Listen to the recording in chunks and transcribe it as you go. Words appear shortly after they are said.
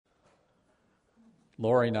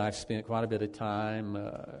Lori and I have spent quite a bit of time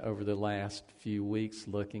over the last few weeks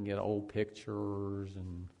looking at old pictures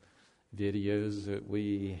and videos that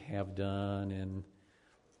we have done, and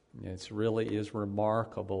it really is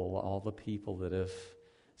remarkable, all the people that have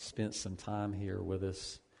spent some time here with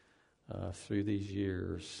us through these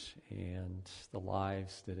years, and the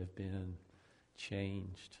lives that have been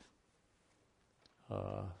changed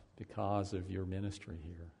because of your ministry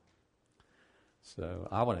here. So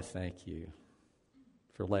I want to thank you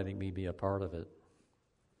for letting me be a part of it.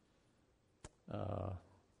 One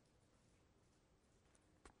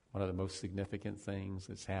of the most significant things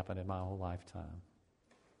that's happened in my whole lifetime,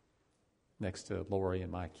 next to Lori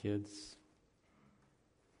and my kids.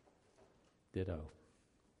 Ditto.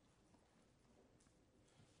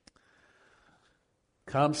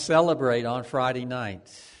 Come celebrate on Friday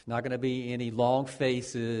night. Not going to be any long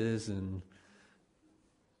faces and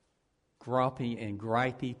grumpy and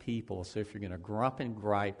gripey people. So if you're going to grump and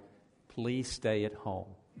gripe, please stay at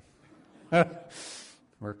home.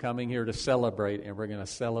 We're coming here to celebrate, and we're going to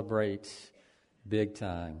celebrate big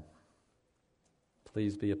time.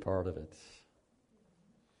 Please be a part of it.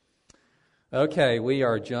 Okay, we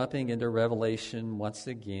are jumping into Revelation once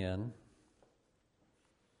again.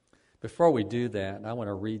 Before we do that, I want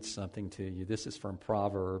to read something to you. This is from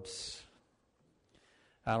Proverbs.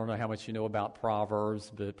 I don't know how much you know about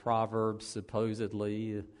Proverbs, but Proverbs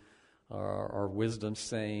supposedly are wisdom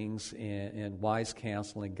sayings and wise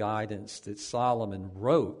counsel and guidance that Solomon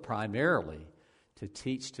wrote primarily to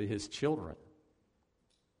teach to his children.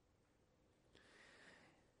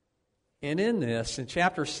 And in this, in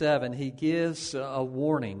chapter 7, he gives a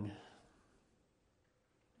warning.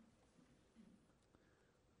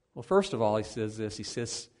 Well, first of all, he says this. He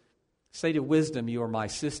says, "Say to wisdom, you are my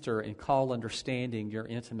sister, and call understanding your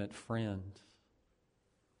intimate friend,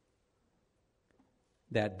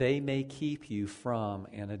 that they may keep you from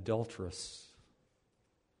an adulteress."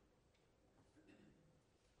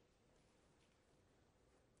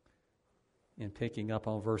 And picking up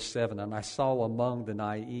on verse 7, "And I saw among the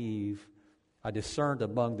naive, I discerned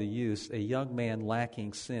among the youths, a young man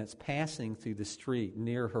lacking sense, passing through the street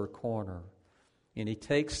near her corner. And he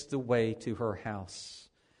takes the way to her house.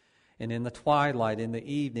 And in the twilight, in the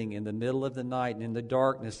evening, in the middle of the night, and in the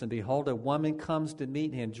darkness, and behold, a woman comes to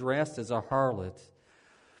meet him, dressed as a harlot,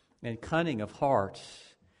 and cunning of heart.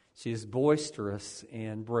 She is boisterous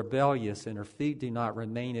and rebellious, and her feet do not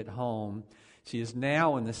remain at home. She is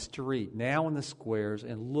now in the street, now in the squares,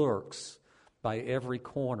 and lurks by every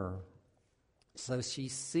corner. So she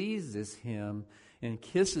seizes him and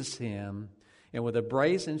kisses him, and with a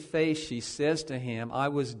brazen face she says to him, I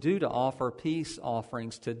was due to offer peace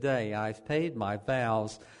offerings today. I have paid my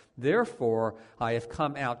vows. Therefore I have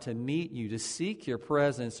come out to meet you, to seek your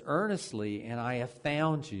presence earnestly, and I have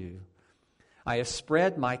found you. I have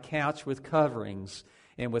spread my couch with coverings,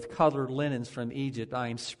 and with colored linens from Egypt. I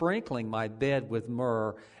am sprinkling my bed with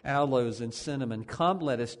myrrh, aloes, and cinnamon. Come,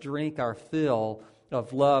 let us drink our fill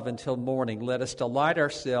of love until morning. Let us delight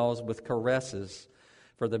ourselves with caresses.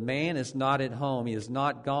 For the man is not at home. He is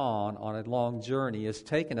not gone on a long journey. He has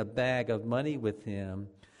taken a bag of money with him.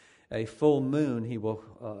 At full moon he will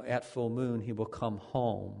come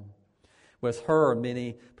home. With her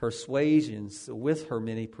many persuasions,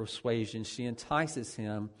 she entices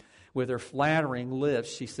him. With her flattering lips,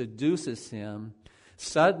 she seduces him.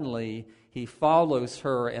 Suddenly, he follows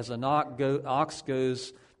her as an ox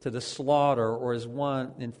goes to the slaughter, or as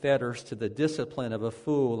one in fetters to the discipline of a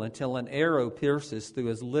fool, until an arrow pierces through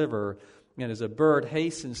his liver, and as a bird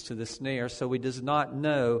hastens to the snare, so he does not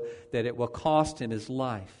know that it will cost him his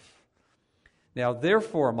life. Now,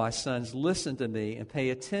 therefore, my sons, listen to me and pay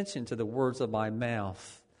attention to the words of my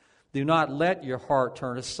mouth. Do not let your heart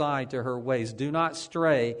turn aside to her ways. Do not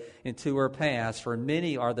stray into her paths, for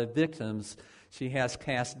many are the victims she has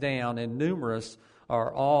cast down, and numerous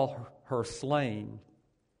are all her slain.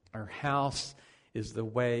 Her house is the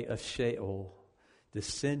way of Sheol,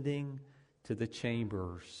 descending to the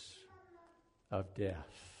chambers of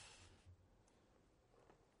death.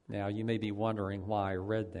 Now, you may be wondering why I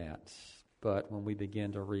read that, but when we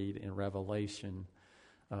begin to read in Revelation,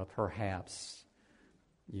 perhaps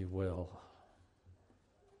you will.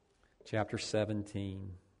 Chapter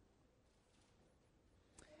 17.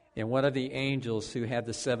 And one of the angels who had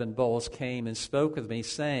the 7 bowls came and spoke with me,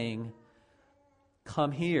 saying,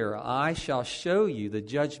 Come here, I shall show you the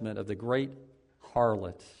judgment of the great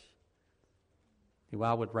harlot, who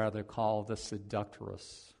I would rather call the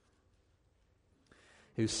seductress,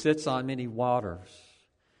 who sits on many waters,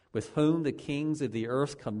 with whom the kings of the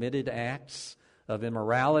earth committed acts of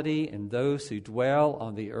immorality, and those who dwell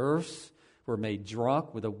on the earth were made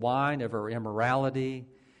drunk with the wine of her immorality.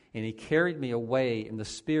 And he carried me away in the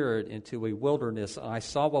spirit into a wilderness. I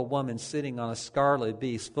saw a woman sitting on a scarlet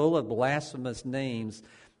beast, full of blasphemous names,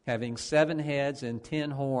 having 7 heads and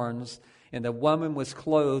 10 horns. And the woman was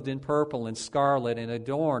clothed in purple and scarlet, and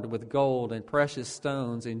adorned with gold and precious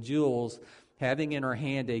stones and jewels, having in her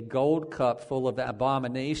hand a gold cup full of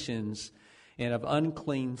abominations and of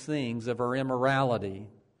unclean things of her immorality.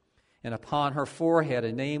 And upon her forehead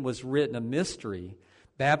a name was written, a mystery,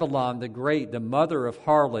 Babylon the Great, the mother of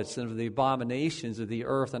harlots and of the abominations of the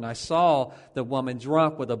earth. And I saw the woman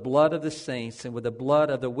drunk with the blood of the saints and with the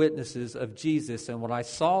blood of the witnesses of Jesus. And when I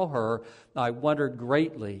saw her, I wondered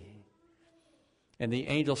greatly. And the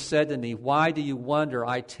angel said to me, why do you wonder?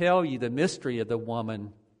 I tell you the mystery of the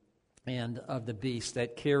woman and of the beast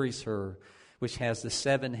that carries her, which has the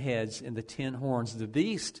 7 heads and the 10 horns. The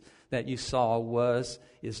beast that you saw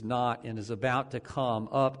is not, and is about to come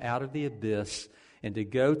up out of the abyss and to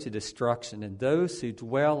go to destruction. And those who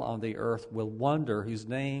dwell on the earth will wonder, whose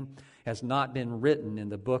name has not been written in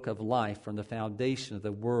the book of life from the foundation of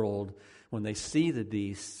the world, when they see the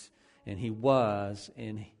beast, and he was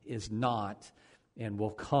and is not and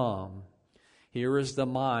will come. Here is the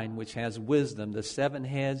mind which has wisdom. The 7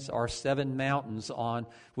 heads are 7 mountains on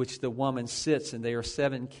which the woman sits, and they are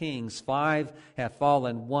 7 kings. 5 have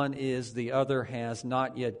fallen, one is, the other has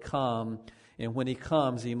not yet come. And when he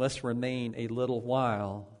comes, he must remain a little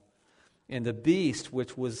while. And the beast,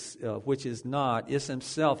 which is not, is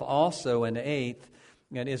himself also an 8th,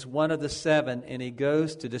 and is one of the 7, and he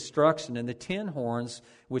goes to destruction. And the 10 horns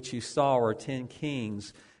which you saw are 10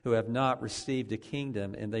 kings who have not received a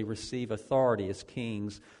kingdom, and they receive authority as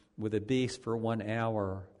kings with the beast for 1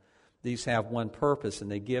 hour. These have one purpose, and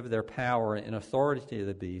they give their power and authority to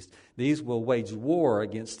the beast. These will wage war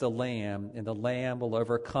against the Lamb, and the Lamb will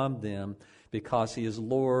overcome them, because he is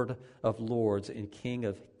Lord of lords and King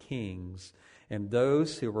of kings. And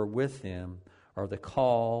those who are with him are the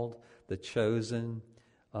called, the chosen,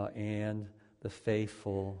 and the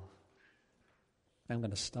faithful. I'm going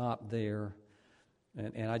to stop there.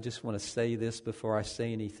 And I just want to say this before I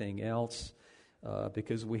say anything else,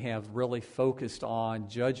 because we have really focused on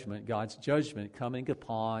judgment, God's judgment coming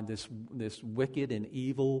upon this wicked and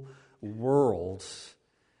evil world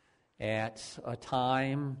at a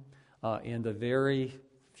time in the very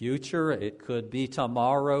future. It could be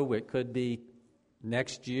tomorrow. It could be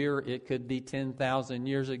next year. It could be 10,000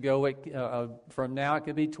 years ago. From now, it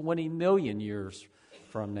could be 20 million years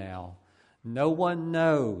from now. No one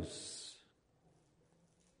knows.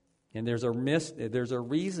 And there's a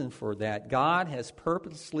reason for that. God has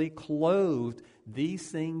purposely clothed these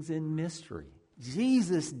things in mystery.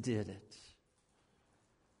 Jesus did it.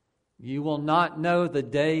 You will not know the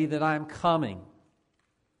day that I'm coming.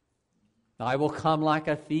 I will come like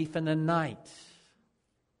a thief in the night.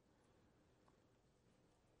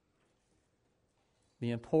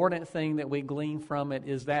 The important thing that we glean from it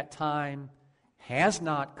is that time has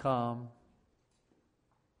not come,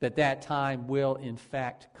 that time will in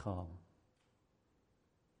fact come.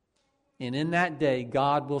 And in that day,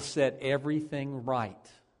 God will set everything right.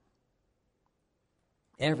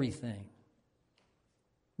 Everything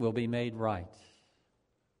will be made right.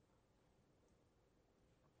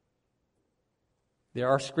 There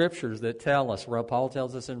are scriptures that tell us, Paul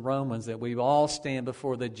tells us in Romans, that we all stand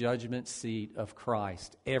before the judgment seat of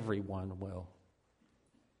Christ. Everyone will.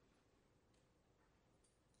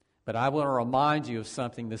 But I want to remind you of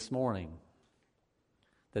something this morning,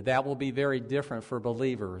 that will be very different for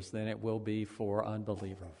believers than it will be for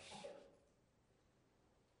unbelievers.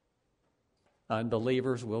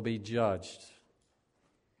 Unbelievers will be judged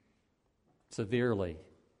severely,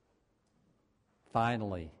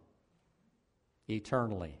 finally,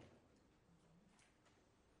 eternally.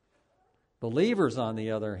 Believers, on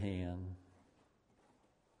the other hand,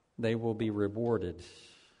 they will be rewarded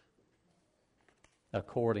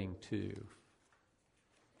according to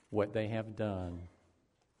what they have done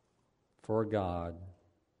for God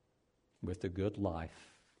with the good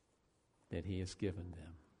life that He has given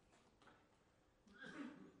them.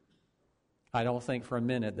 I don't think for a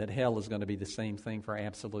minute that hell is going to be the same thing for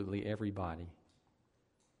absolutely everybody.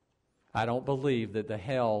 I don't believe that the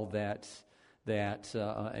hell that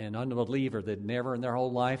an unbeliever that never in their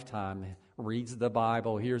whole lifetime reads the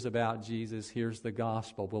Bible, hears about Jesus, hears the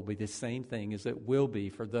gospel, will be the same thing as it will be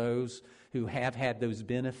for those who have had those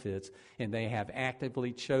benefits and they have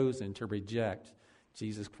actively chosen to reject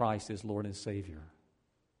Jesus Christ as Lord and Savior.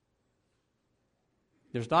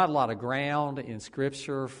 There's not a lot of ground in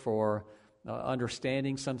Scripture for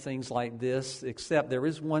understanding some things like this, except there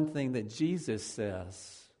is one thing that Jesus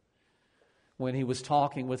says when He was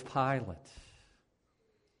talking with Pilate.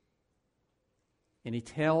 And he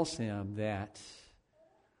tells him that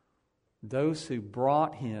those who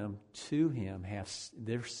brought him to him,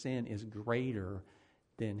 their sin is greater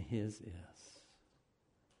than his is.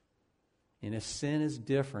 And if sin is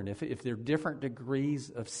different, if there are different degrees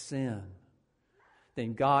of sin,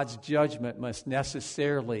 then God's judgment must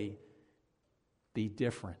necessarily be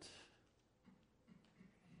different.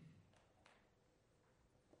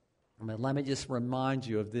 Let me just remind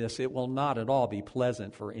you of this. It will not at all be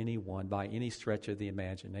pleasant for anyone by any stretch of the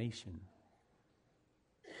imagination,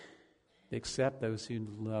 except those who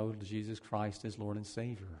know Jesus Christ as Lord and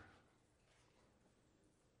Savior.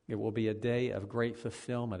 It will be a day of great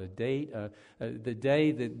fulfillment, the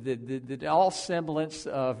day that all semblance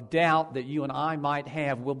of doubt that you and I might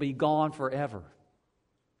have will be gone forever.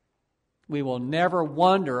 We will never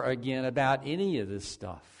wonder again about any of this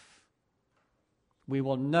stuff. We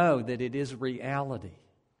will know that it is reality,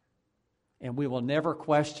 and we will never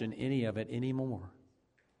question any of it anymore.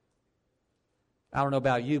 I don't know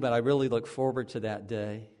about you, but I really look forward to that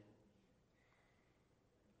day.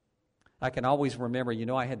 I can always remember,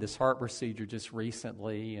 I had this heart procedure just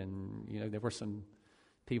recently, and, there were some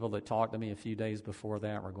people that talked to me a few days before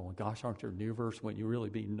that and were going, gosh, aren't you nervous? Wouldn't you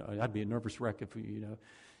really be, I'd be a nervous wreck if,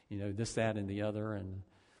 this, that, and the other,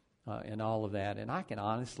 and all of that. And I can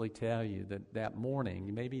honestly tell you that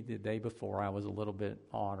morning, maybe the day before, I was a little bit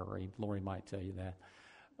ornery. Lori might tell you that.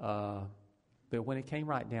 But when it came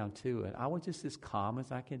right down to it, I was just as calm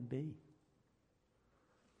as I could be.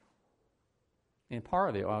 And part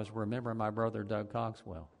of it, I was remembering my brother Doug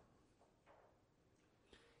Cogswell.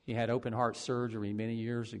 He had open heart surgery many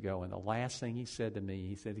years ago, and the last thing he said to me,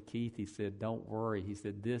 he said, Keith, he said, don't worry. He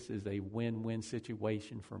said, this is a win-win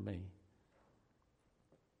situation for me.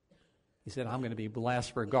 He said, I'm going to be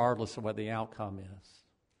blessed regardless of what the outcome is.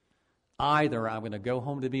 Either I'm going to go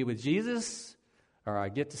home to be with Jesus, or I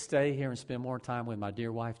get to stay here and spend more time with my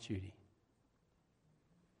dear wife, Judy.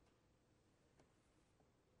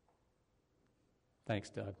 Thanks,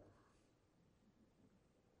 Doug.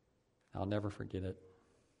 I'll never forget it.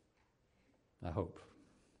 I hope.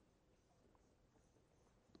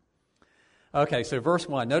 Okay, so verse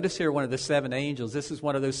 1. Notice here one of the 7 angels. This is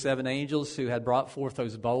one of those 7 angels who had brought forth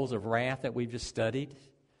those bowls of wrath that we've just studied.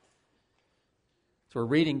 So we're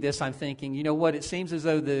reading this, I'm thinking, you know what? It seems as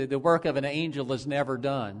though the work of an angel is never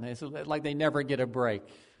done. It's like they never get a break.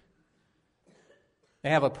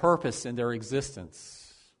 They have a purpose in their existence.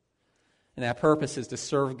 And that purpose is to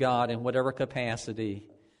serve God in whatever capacity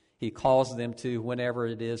He calls them to, whenever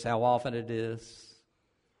it is, how often it is.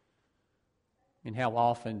 And how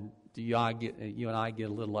often do you and I get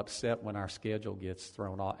a little upset when our schedule gets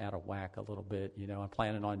thrown out of whack a little bit. I'm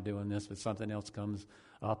planning on doing this, but something else comes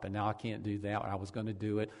up, and now I can't do that. I was going to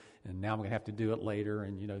do it, and now I'm going to have to do it later,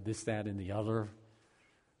 and, this, that, and the other.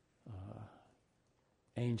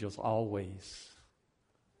 Angels always...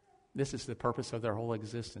 This is the purpose of their whole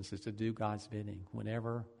existence, is to do God's bidding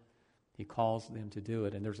whenever He calls them to do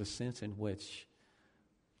it. And there's a sense in which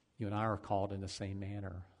you and I are called in the same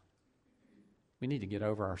manner. We need to get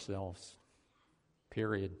over ourselves,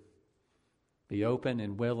 period. Be open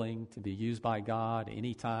and willing to be used by God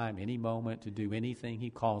anytime, any moment, to do anything He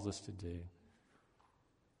calls us to do.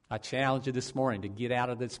 I challenge you this morning to get out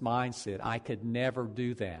of this mindset. I could never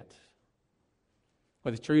do that.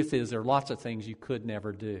 But the truth is, there are lots of things you could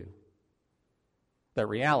never do. The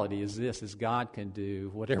reality is this, is God can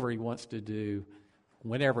do whatever He wants to do,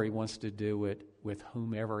 whenever He wants to do it, with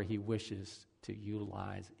whomever He wishes to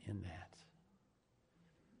utilize in that.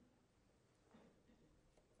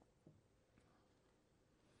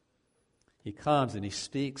 He comes and He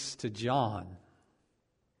speaks to John.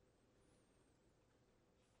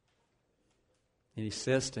 And He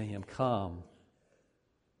says to him, come,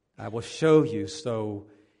 I will show you. So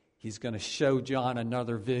He's going to show John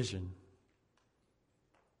another vision.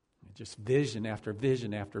 Just vision after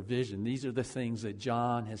vision after vision. These are the things that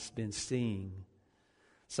John has been seeing.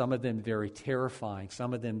 Some of them very terrifying,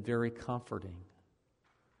 some of them very comforting.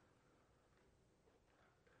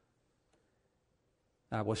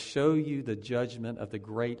 I will show you the judgment of the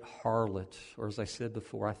great harlot, or as I said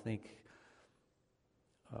before, I think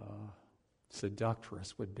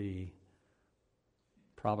seductress would be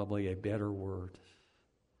probably a better word.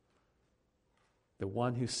 The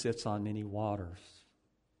one who sits on many waters.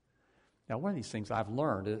 Now, one of these things I've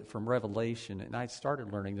learned from Revelation, and I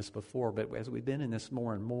started learning this before, but as we've been in this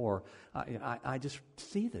more and more, I just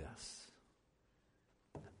see this.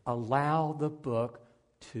 Allow the book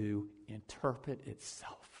to interpret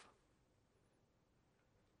itself.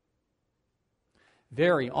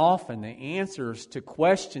 very often the answers to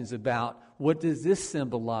questions about what does this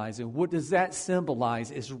symbolize and what does that symbolize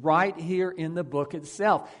is right here in the book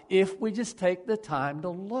itself, if we just take the time to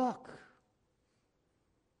look.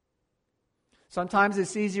 Sometimes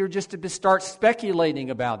it's easier just to start speculating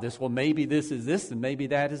about this. Well, maybe this is this and maybe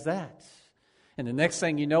that is that. And the next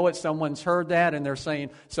thing you know it, someone's heard that and they're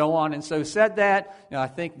saying so on and so said that. I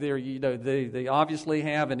think they obviously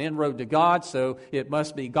have an inroad to God, so it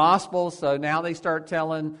must be gospel. So now they start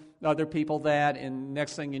telling other people that, and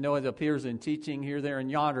next thing you know it appears in teaching here, there, and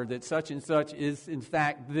yonder that such and such is in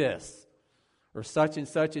fact this, or such and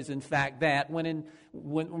such is in fact that, when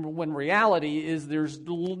reality is there's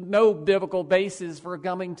no biblical basis for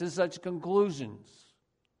coming to such conclusions.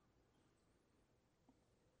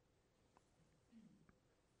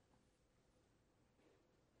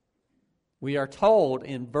 We are told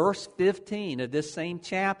in verse 15 of this same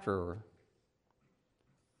chapter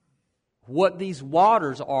what these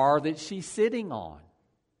waters are that she's sitting on.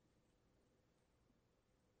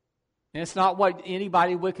 And it's not what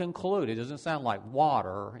anybody would conclude. It doesn't sound like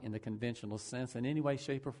water in the conventional sense in any way,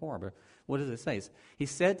 shape, or form. But what does it say? He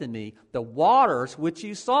said to me, the waters which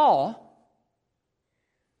you saw,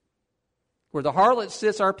 where the harlot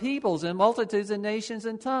sits, are peoples and multitudes and nations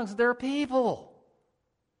and tongues. They're people.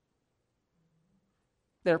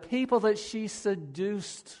 They're people that she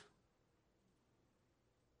seduced.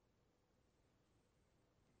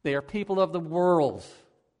 They are people of the world.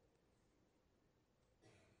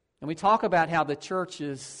 And we talk about how the church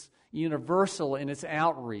is universal in its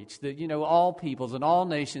outreach, that, all peoples and all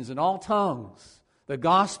nations and all tongues the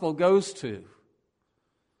gospel goes to.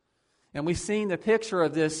 And we've seen the picture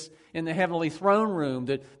of this in the heavenly throne room,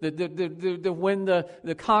 that when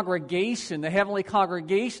the congregation, the heavenly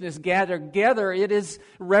congregation is gathered together, it is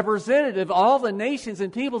representative of all the nations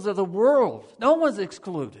and peoples of the world. No one's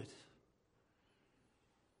excluded.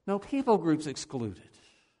 No people groups excluded.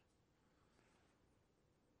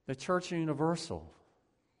 The church universal.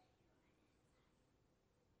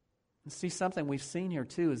 And see, something we've seen here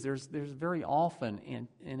too is there's very often an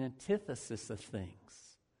antithesis of things.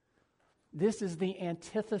 This is the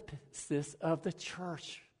antithesis of the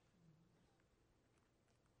church.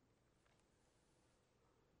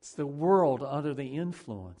 It's the world under the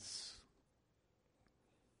influence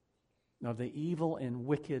of the evil and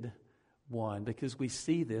wicked one, because we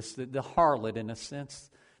see this, that the harlot, in a sense,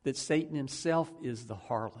 that Satan himself is the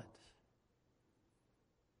harlot.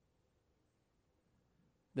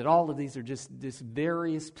 That all of these are just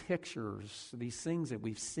various pictures, these things that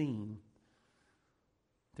we've seen.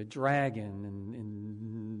 The dragon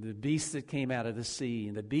and the beast that came out of the sea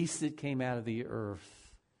and the beast that came out of the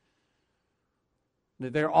earth.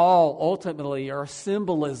 That they're all ultimately are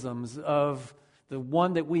symbolisms of the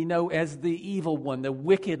one that we know as the evil one, the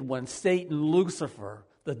wicked one, Satan, Lucifer,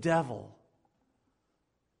 the devil.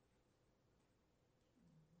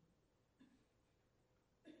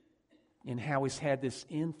 And how he's had this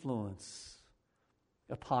influence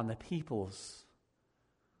upon the peoples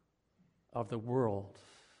of the world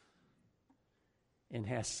and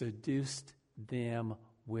has seduced them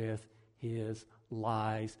with his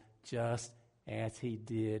lies, just as he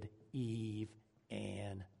did Eve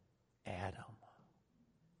and Adam.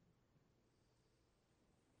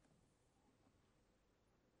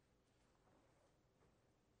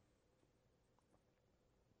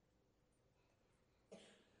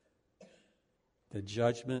 The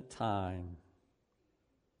judgment time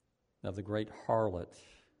of the great harlot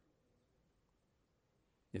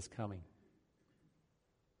is coming.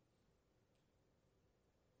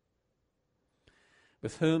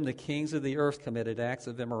 With whom the kings of the earth committed acts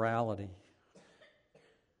of immorality.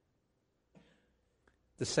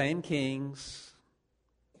 The same kings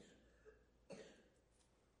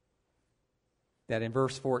that in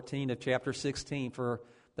verse 14 of chapter 16, for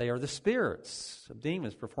they are the spirits of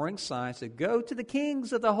demons performing signs that go to the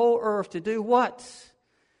kings of the whole earth to do what?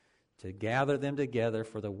 To gather them together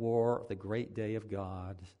for the war of the great day of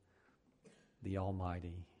God, the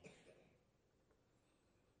Almighty.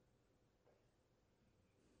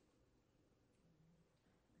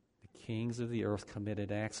 The kings of the earth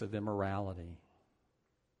committed acts of immorality.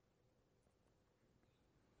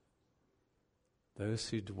 Those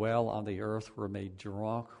who dwell on the earth were made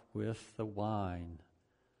drunk with the wine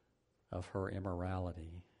of her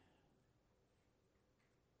immorality.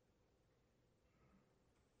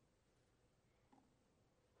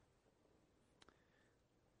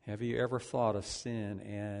 Have you ever thought of sin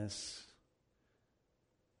as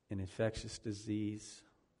an infectious disease,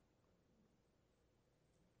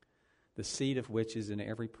 the seed of which is in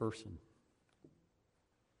every person?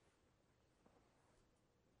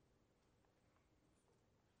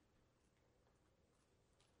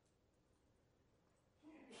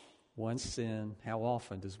 one sin, how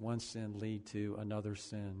often does one sin lead to another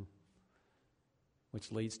sin,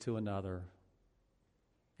 which leads to another,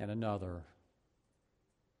 and another,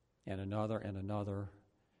 and another, and another,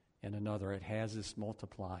 and another? It has this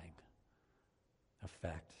multiplying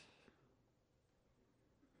effect.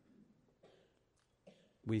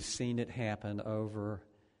 We've seen it happen over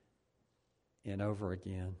and over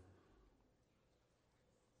again.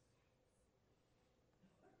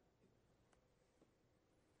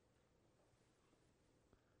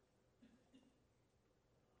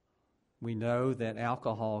 We know that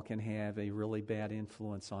alcohol can have a really bad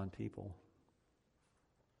influence on people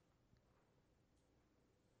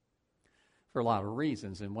for a lot of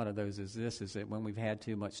reasons, and one of those is this, is that when we've had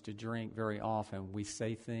too much to drink, very often we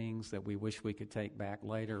say things that we wish we could take back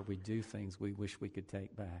later. We do things we wish we could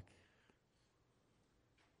take back.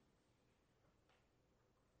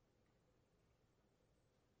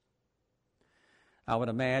 I would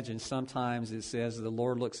imagine sometimes it says the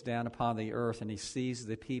Lord looks down upon the earth and he sees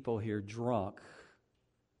the people here drunk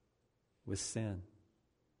with sin.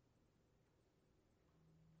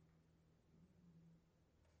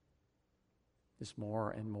 Just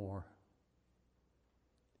more and more.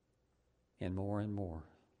 And more and more.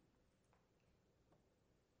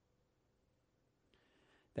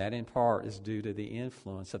 That in part is due to the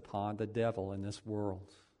influence upon the devil in this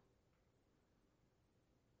world.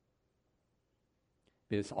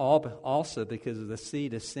 But it's also because of the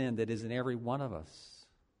seed of sin that is in every one of us.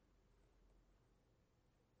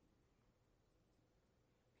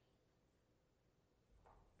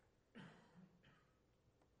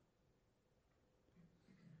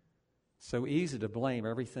 So easy to blame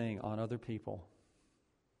everything on other people.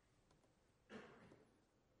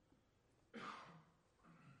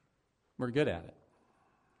 We're good at it.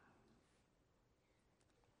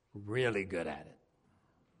 Really good at it.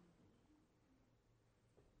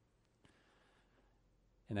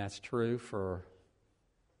 And that's true for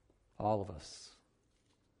all of us.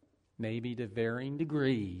 Maybe to varying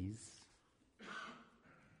degrees,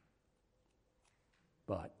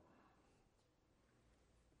 but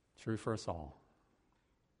true for us all.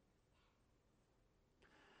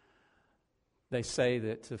 They say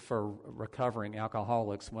that for recovering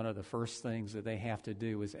alcoholics, one of the first things that they have to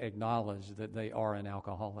do is acknowledge that they are an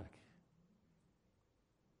alcoholic.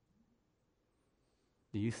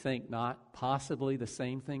 Do you think not possibly the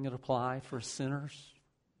same thing would apply for sinners?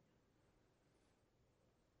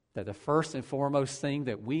 That the first and foremost thing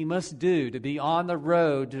that we must do to be on the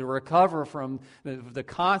road to recover from the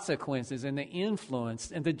consequences and the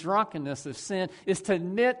influence and the drunkenness of sin is to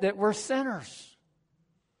admit that we're sinners.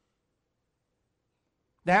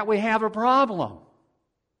 That we have a problem.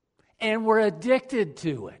 And we're addicted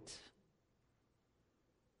to it.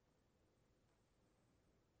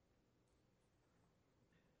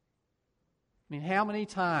 I mean, how many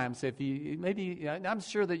times have you, maybe, I'm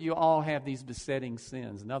sure that you all have these besetting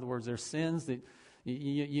sins. In other words, there's sins that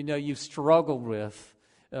you know you've struggled with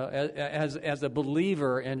as a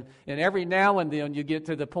believer, and every now and then you get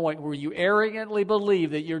to the point where you arrogantly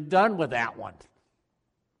believe that you're done with that one.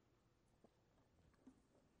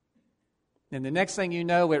 And the next thing you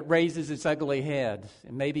know, it raises its ugly head,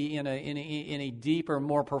 and maybe in a deeper,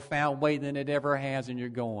 more profound way than it ever has, and you're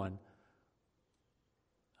going,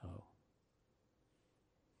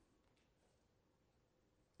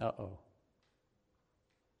 uh-oh.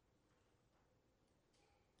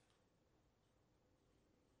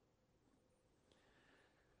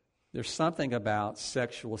 There's something about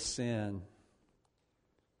sexual sin.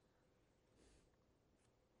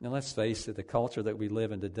 Now, let's face it, the culture that we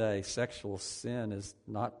live in today, sexual sin is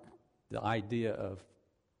not the idea of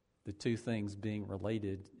the two things being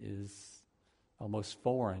related is almost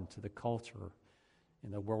foreign to the culture in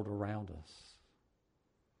the world around us.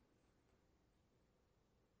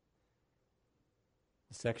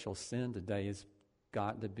 Sexual sin today has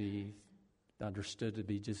got to be understood to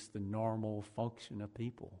be just the normal function of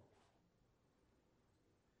people.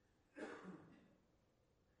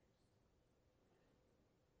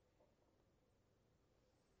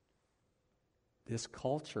 This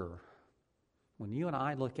culture, when you and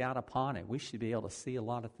I look out upon it, we should be able to see a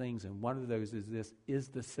lot of things, and one of those is this: is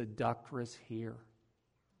the seductress here?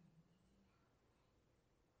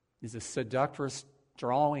 Is the seductress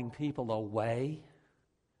drawing people away?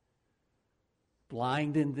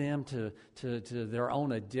 Blinding them to their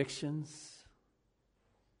own addictions?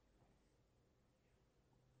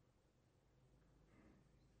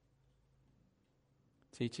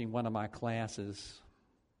 Teaching one of my classes,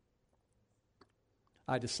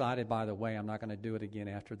 I decided, by the way, I'm not going to do it again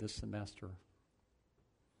after this semester.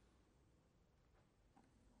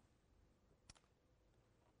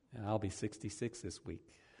 And I'll be 66 this week.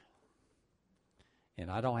 And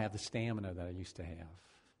I don't have the stamina that I used to have.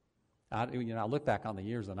 I look back on the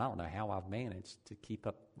years, and I don't know how I've managed to keep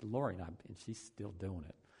up. Lori and she's still doing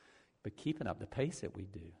it. But keeping up the pace that we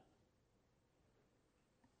do.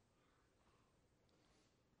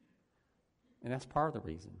 And that's part of the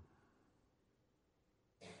reason.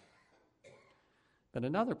 But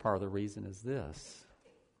another part of the reason is this.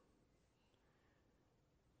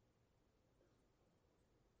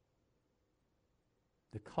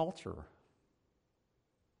 The culture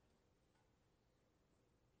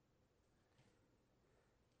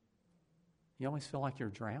you always feel like you're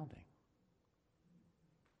drowning.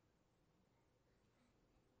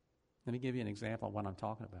 Let me give you an example of what I'm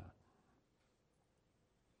talking about.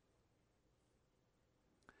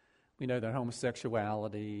 We know that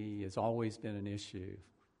homosexuality has always been an issue.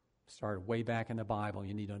 Started way back in the Bible.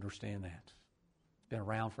 You need to understand that. It's been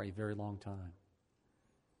around for a very long time.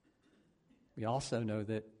 We also know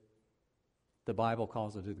that the Bible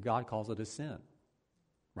God calls it a sin,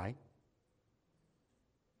 right?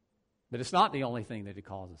 But it's not the only thing that He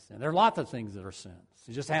calls us sin. There are lots of things that are sins.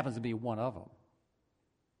 It just happens to be one of them.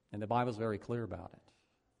 And the Bible's very clear about it.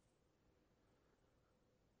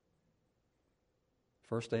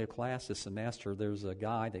 First day of class this semester, there's a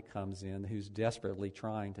guy that comes in who's desperately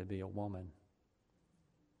trying to be a woman.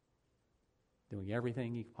 Doing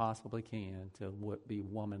everything he possibly can to be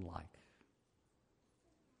woman-like.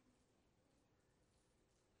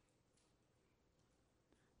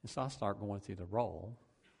 And so I start going through the roll,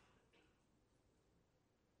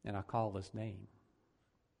 and I call his name.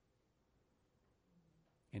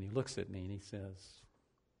 And he looks at me and he says,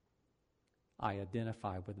 I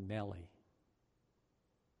identify with Melly.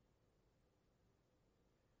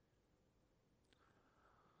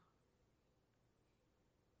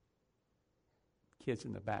 Kids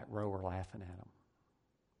in the back row are laughing at him.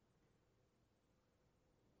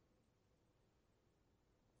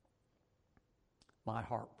 My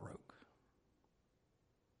heart broke.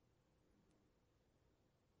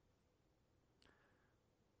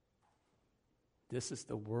 This is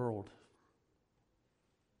the world.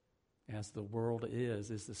 As the world is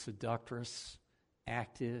the seductress,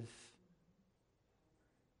 active.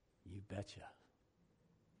 You betcha.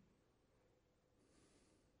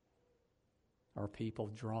 Are people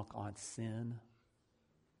drunk on sin?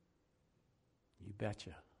 You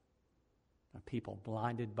betcha. Are people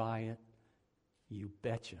blinded by it? You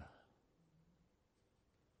betcha.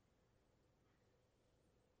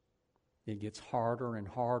 It gets harder and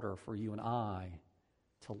harder for you and I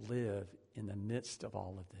to live in the midst of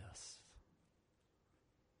all of this.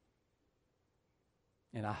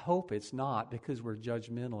 And I hope it's not because we're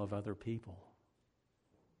judgmental of other people.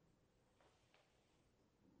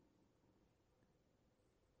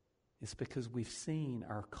 It's because we've seen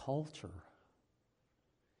our culture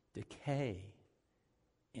decay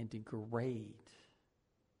and degrade.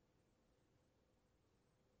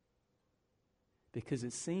 Because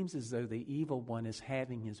it seems as though the evil one is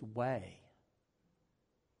having his way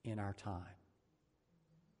in our time.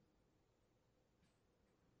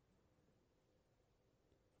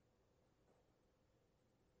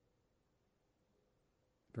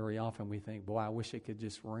 Very often we think, boy, I wish it could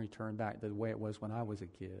just return back to the way it was when I was a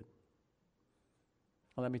kid.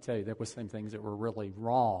 Well, let me tell you, there were some things that were really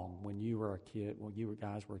wrong when you were a kid, when you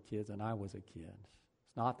guys were kids and I was a kid.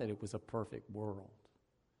 It's not that it was a perfect world.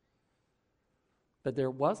 But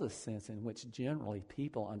there was a sense in which generally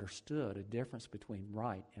people understood a difference between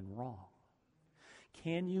right and wrong.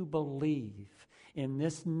 Can you believe in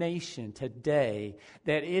this nation today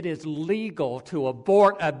that it is legal to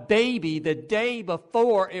abort a baby the day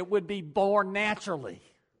before it would be born naturally?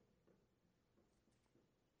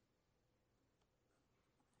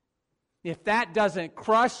 If that doesn't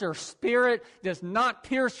crush your spirit, does not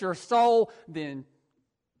pierce your soul, then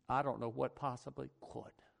I don't know what possibly could.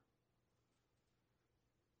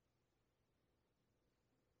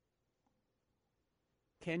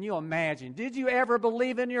 Can you imagine? Did you ever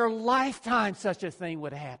believe in your lifetime such a thing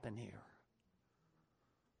would happen here?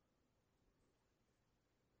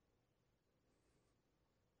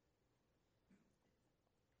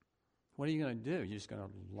 What are you going to do? You're just going to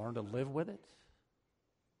learn to live with it?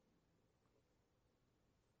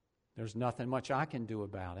 There's nothing much I can do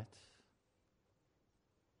about it.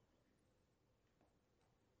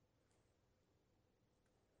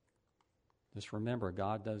 Just remember,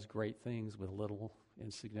 God does great things with little,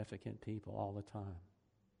 insignificant people all the time.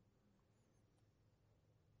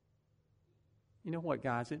 You know what,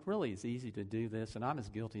 guys? It really is easy to do this, and I'm as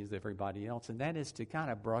guilty as everybody else, and that is to kind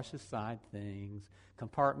of brush aside things,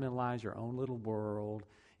 compartmentalize your own little world,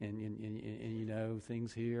 and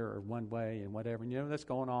things here are one way and whatever. And that's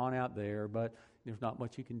going on out there, but there's not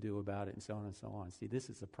much you can do about it, and so on and so on. See, this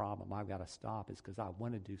is the problem. I've got to stop is because I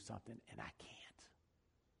want to do something and I can't.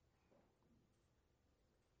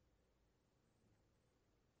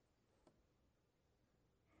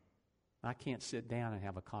 I can't sit down and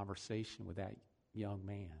have a conversation with that young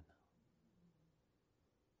man.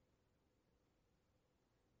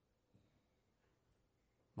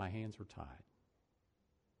 My hands are tied.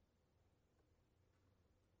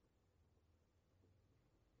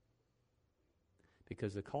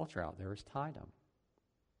 Because the culture out there has tied them.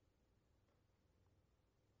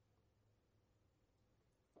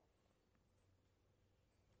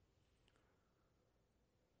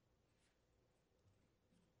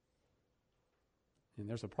 And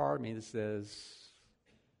there's a part of me that says,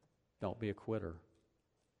 don't be a quitter.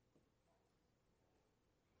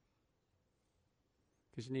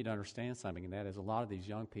 Because you need to understand something, and that is a lot of these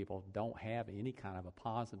young people don't have any kind of a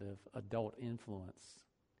positive adult influence.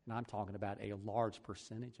 And I'm talking about a large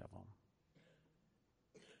percentage of them.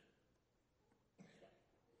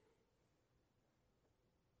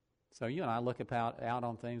 So you and I look out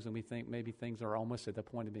on things and we think maybe things are almost at the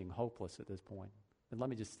point of being hopeless at this point. But let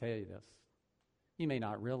me just tell you this. You may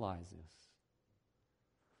not realize this.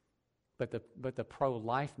 But the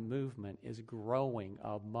pro-life movement is growing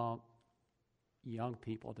among young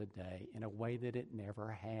people today in a way that it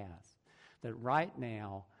never has. That right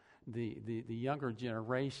now, the younger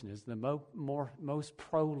generation is the most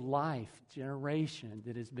pro-life generation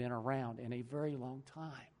that has been around in a very long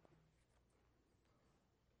time.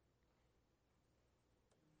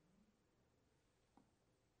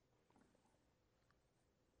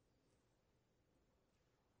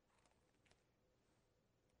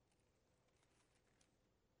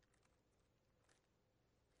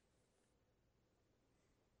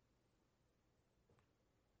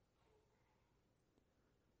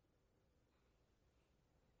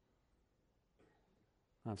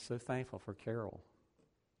 I'm so thankful for Carol.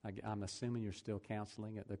 I'm assuming you're still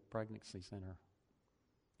counseling at the pregnancy center.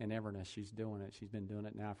 In Everness, she's doing it. She's been doing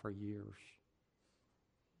it now for years.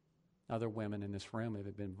 Other women in this room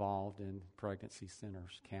have been involved in pregnancy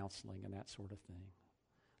centers, counseling, and that sort of thing.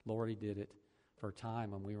 Lori did it for a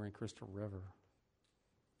time when we were in Crystal River.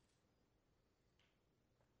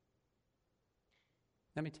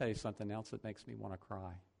 Let me tell you something else that makes me want to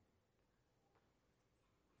cry.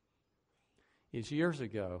 Is years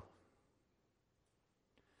ago,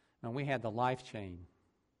 when we had the life chain,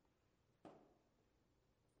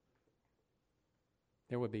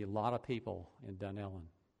 there would be a lot of people in Dunellen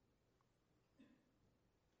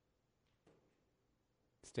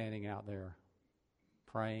standing out there,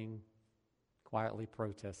 praying, quietly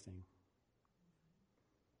protesting.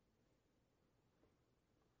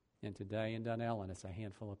 And today in Dunellen, it's a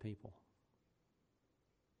handful of people.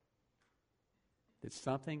 That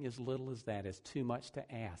something as little as that is too much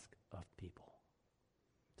to ask of people.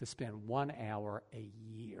 To spend 1 hour a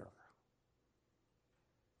year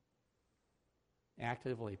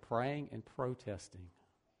actively praying and protesting,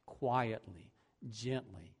 quietly,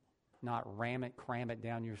 gently, not cram it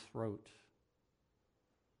down your throat.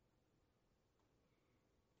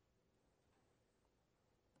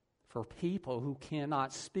 For people who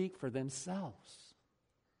cannot speak for themselves.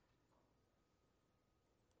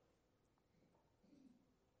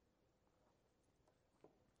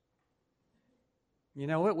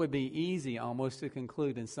 It would be easy almost to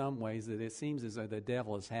conclude in some ways that it seems as though the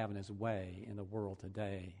devil is having his way in the world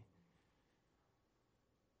today.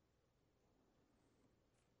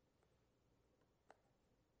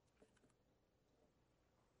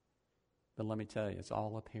 But let me tell you, it's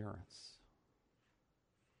all appearance.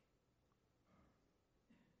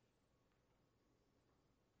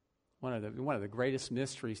 One of the greatest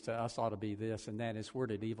mysteries to us ought to be this, and that is, where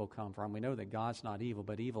did evil come from? We know that God's not evil,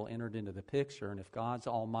 but evil entered into the picture. And if God's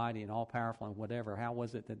almighty and all-powerful and whatever, how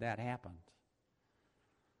was it that happened?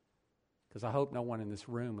 Because I hope no one in this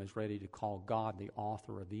room is ready to call God the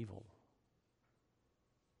author of evil.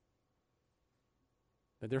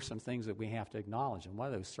 But there's some things that we have to acknowledge, and one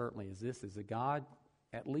of those certainly is this, is that God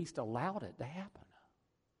at least allowed it to happen.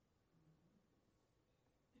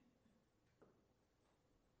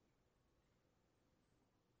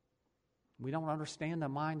 We don't understand the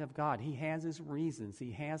mind of God. He has His reasons. He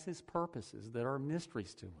has His purposes that are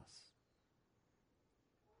mysteries to us.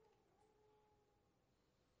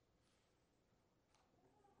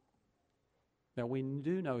 But we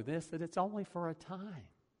do know this, that it's only for a time.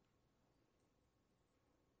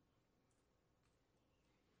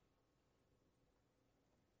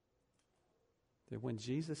 That when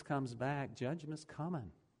Jesus comes back, judgment's coming.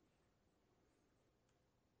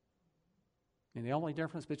 And the only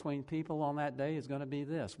difference between people on that day is going to be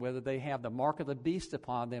this, whether they have the mark of the beast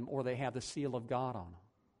upon them or they have the seal of God on them.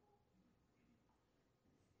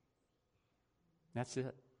 That's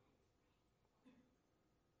it.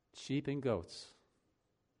 Sheep and goats.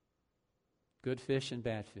 Good fish and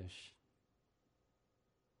bad fish.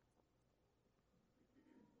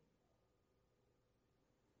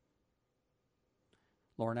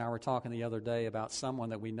 Laura and I were talking the other day about someone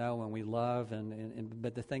that we know and we love,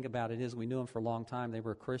 but the thing about it is we knew them for a long time. They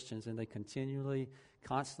were Christians, and they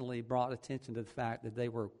constantly brought attention to the fact that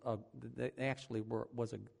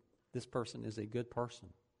this person is a good person.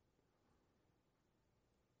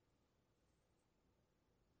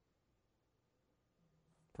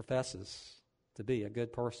 Professes to be a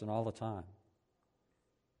good person all the time.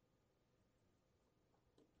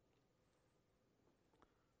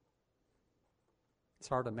 It's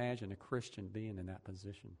hard to imagine a Christian being in that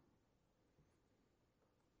position.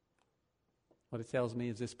 What it tells me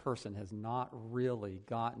is this person has not really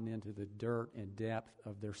gotten into the dirt and depth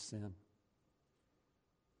of their sin.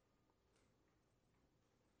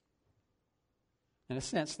 In a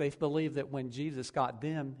sense, they believe that when Jesus got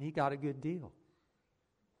them, he got a good deal.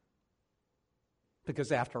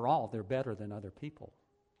 Because after all, they're better than other people.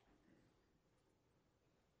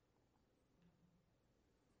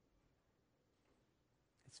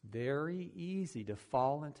 It's very easy to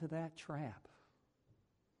fall into that trap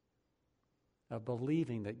of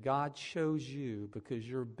believing that God chose you because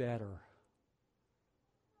you're better.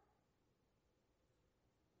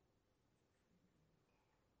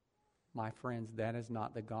 My friends, that is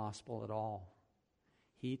not the gospel at all.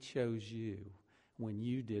 He chose you when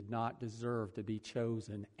you did not deserve to be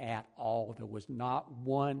chosen at all. There was not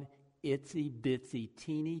one itsy-bitsy,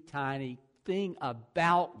 teeny-tiny thing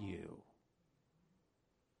about you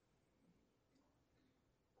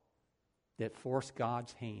that forced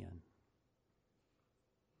God's hand.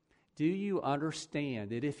 Do you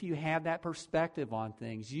understand that if you have that perspective on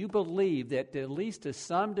things, you believe that at least to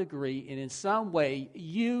some degree and in some way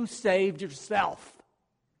you saved yourself?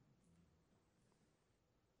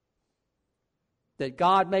 That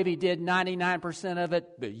God maybe did 99% of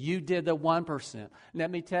it, but you did the 1%. Let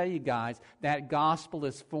me tell you guys, that gospel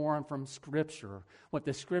is foreign from Scripture. What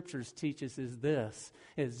the Scriptures teach us is this,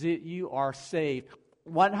 is that you are saved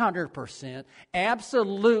 100%,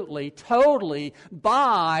 absolutely, totally,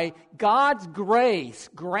 by God's grace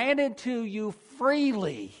granted to you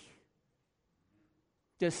freely.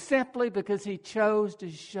 Just simply because He chose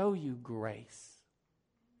to show you grace.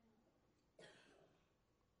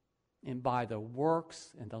 And by the works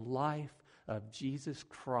and the life of Jesus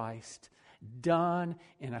Christ, done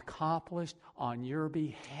and accomplished on your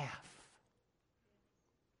behalf.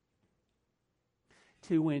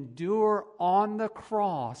 To endure on the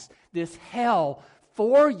cross this hell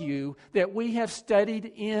for you that we have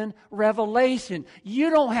studied in Revelation. You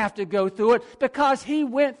don't have to go through it because He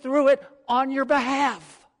went through it on your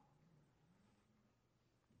behalf.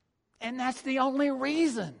 And that's the only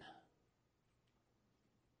reason.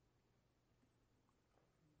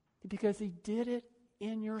 Because He did it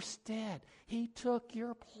in your stead. He took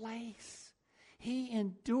your place. He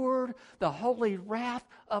endured the holy wrath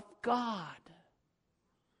of God.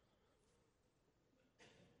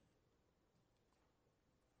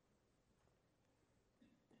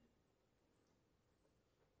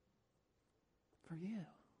 For you.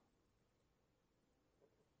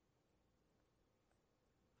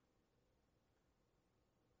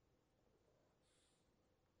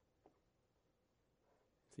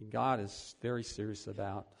 See, God is very serious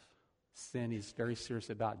about sin. He's very serious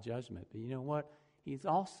about judgment. But you know what? He's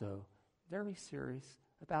also very serious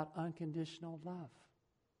about unconditional love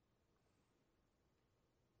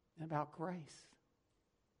and about grace.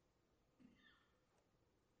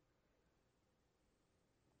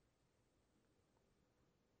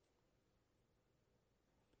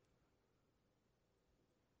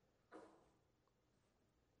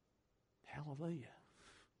 Hallelujah.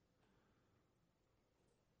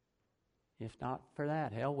 If not for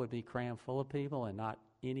that, hell would be crammed full of people and not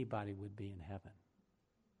anybody would be in heaven.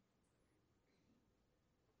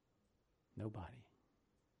 Nobody.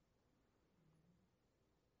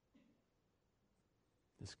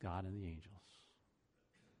 This God and the angels.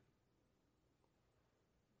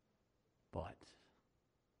 But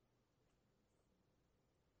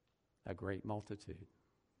a great multitude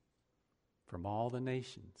from all the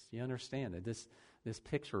nations. You understand that this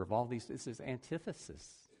picture of all these, this is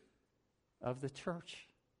antithesis of the church.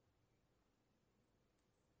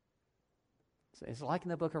 It's like in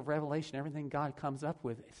the book of Revelation, everything God comes up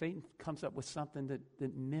with, Satan comes up with something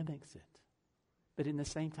that mimics it. But in the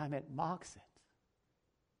same time, it mocks it.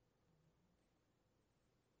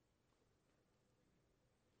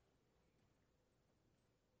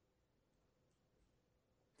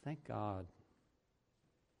 Thank God.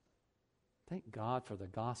 Thank God for the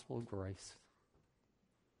gospel of grace.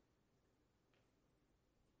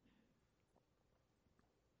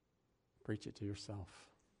 Preach it to yourself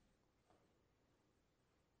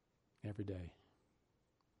every day,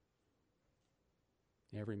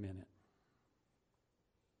 every minute.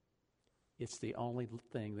 It's the only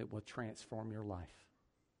thing that will transform your life.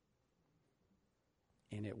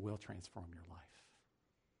 And it will transform your life.